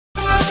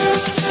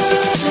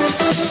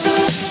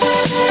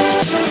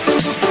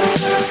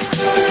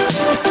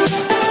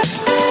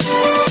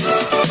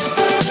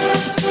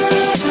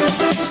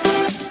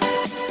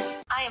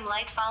I am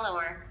light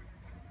follower.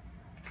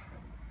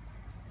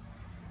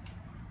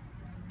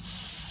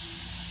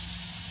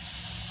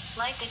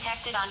 Light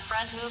detected on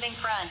front moving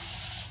front.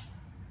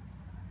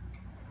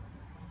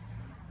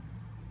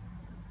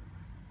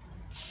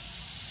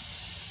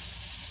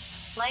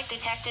 Light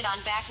detected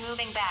on back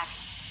moving back.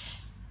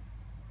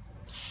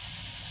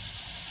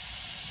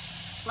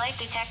 Light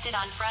detected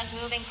on front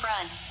moving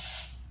front.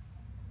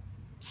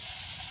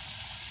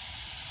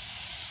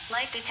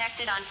 Light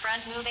detected on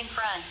front moving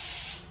front.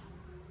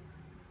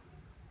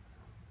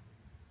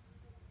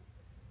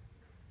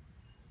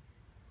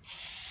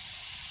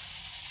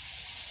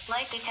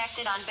 Light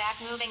detected on back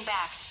moving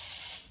back.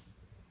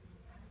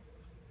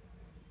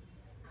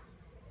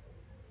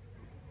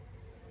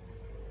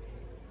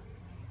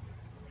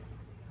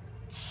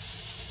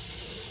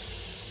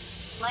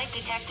 Light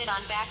detected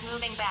on back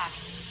moving back.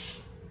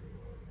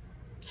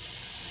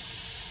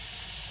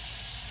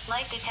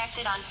 Light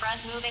detected on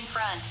front moving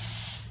front.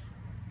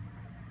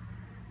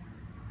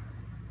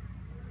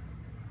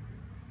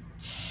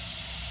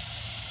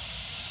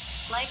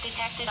 Light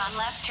detected on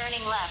left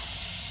turning left.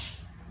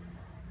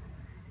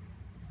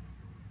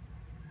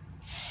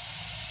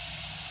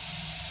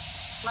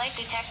 Light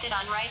detected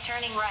on right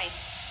turning right.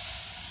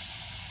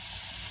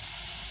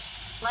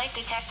 Light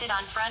detected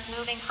on front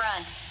moving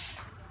front.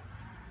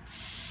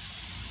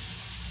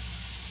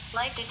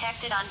 Light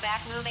detected on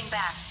back moving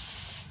back.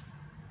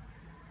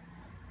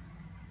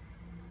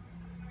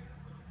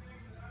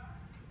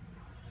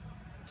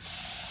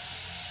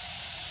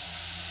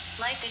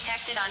 Light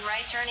detected on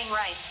right turning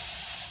right.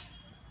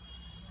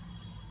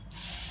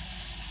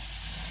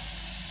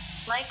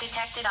 Light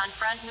detected on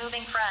front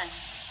moving front.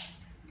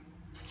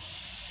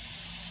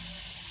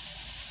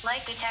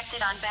 Light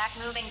detected on back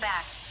moving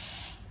back.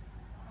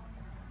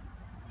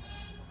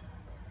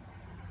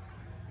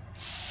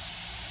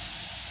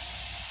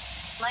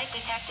 Light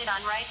detected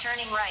on right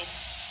turning right.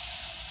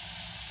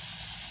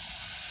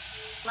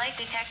 Light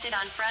detected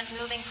on front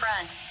moving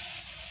front.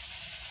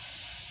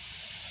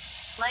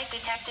 Light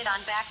detected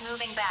on back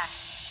moving back.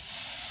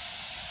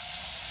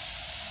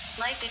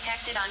 Light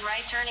detected on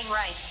right turning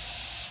right.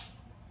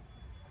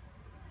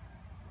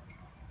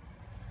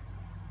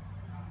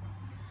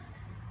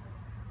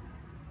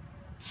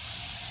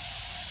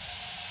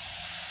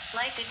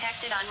 Light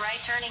detected on right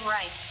turning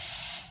right.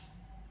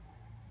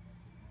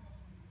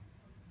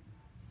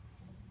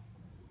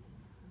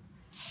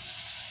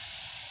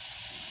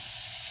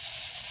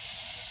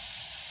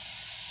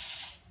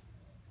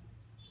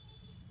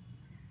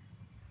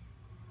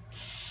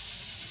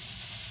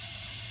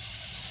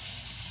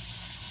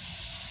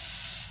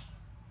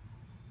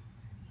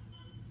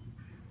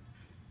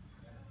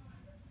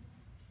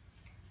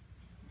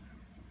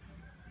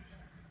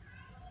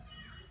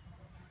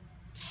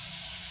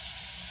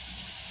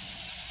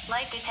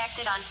 Light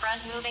detected on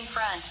front moving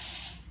front.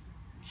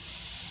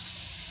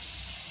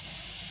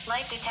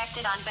 Light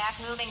detected on back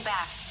moving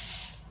back.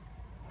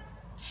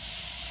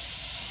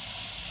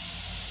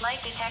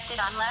 Light detected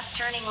on left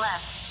turning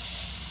left.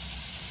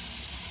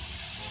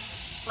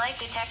 Light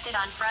detected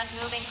on front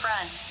moving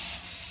front.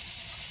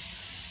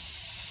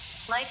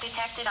 Light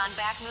detected on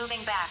back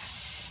moving back.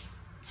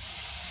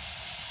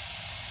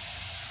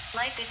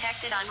 Light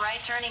detected on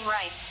right turning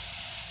right.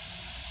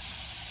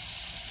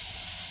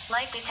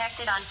 Light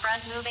detected on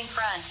front moving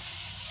front.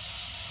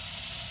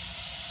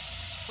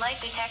 Light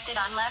detected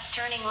on left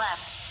turning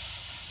left.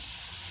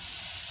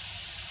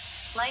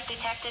 Light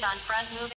detected on front moving